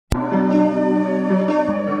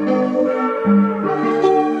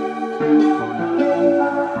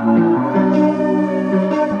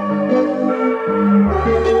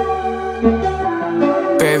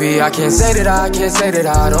I can't say that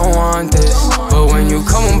I don't want this, but when you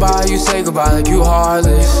come by, you say goodbye like you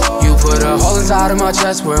heartless. You put a hole inside of my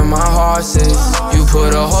chest where my heart sits. You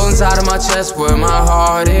put a hole inside of my chest where my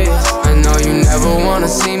heart is. I know you never wanna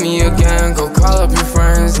see me again. Go call up your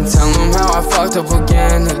friends and tell them how I fucked up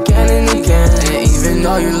again and again. And even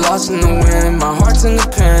though you're lost in the wind, my heart's in the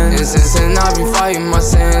pen. And since then I've been fighting my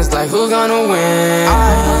sins, like who's gonna win?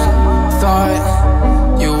 I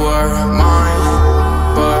thought you were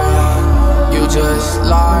mine, but you just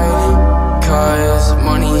lied, cause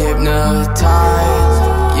money hypnotized,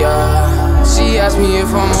 yeah. She asked me if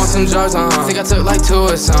I'm on some drugs, think I took like 2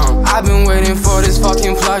 or something. I've been waiting for this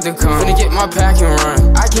fucking plug to come. Finna get my pack and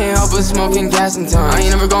run. I can't help but smoking gas and tons. I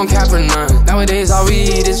ain't never gon' cap or none. Nowadays all we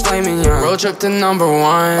eat is flaming young. Road trip to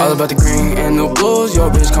 #1. All about the green and the blues. Your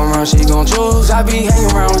bitch come around, she gon' choose. I be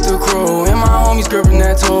hanging around with the crew, and my homies gripping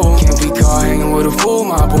that too. Can't be caught hanging with a fool.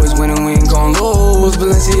 My boys winning, we ain't gon' lose.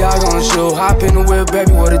 Balenciaga on the shoe. Hop in the whip,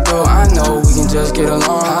 baby, what it do? I know we can just get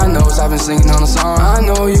along. I know I've been singing on the song. I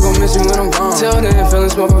know you gon' miss me when I'm gone. Till then, feeling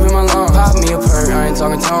smoke up in my lungs. Pop me a perk, I ain't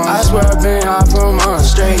talking tongues. I swear I've been high for a month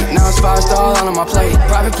straight. Now it's 5-star all on my plate.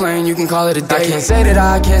 Private plane, you can call it a day. I can't say that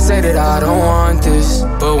I don't want this,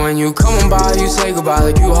 but when you come by, you say goodbye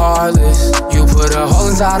like you heartless. You put a hole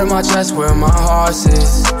inside of my chest where my heart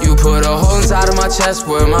sits. You put a hole inside of my chest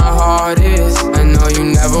where my heart is. I know you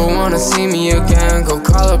never wanna see me again. Go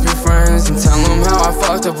call up your friends and tell them how I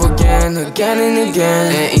fucked up again and again.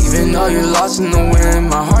 And even though you're lost in the wind,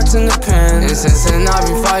 my heart's in the pen. And since then I've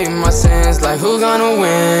been fighting my sins, like who's gonna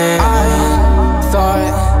win? I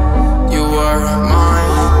thought you were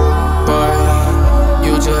mine, but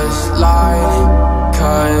you just lied,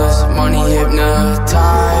 cause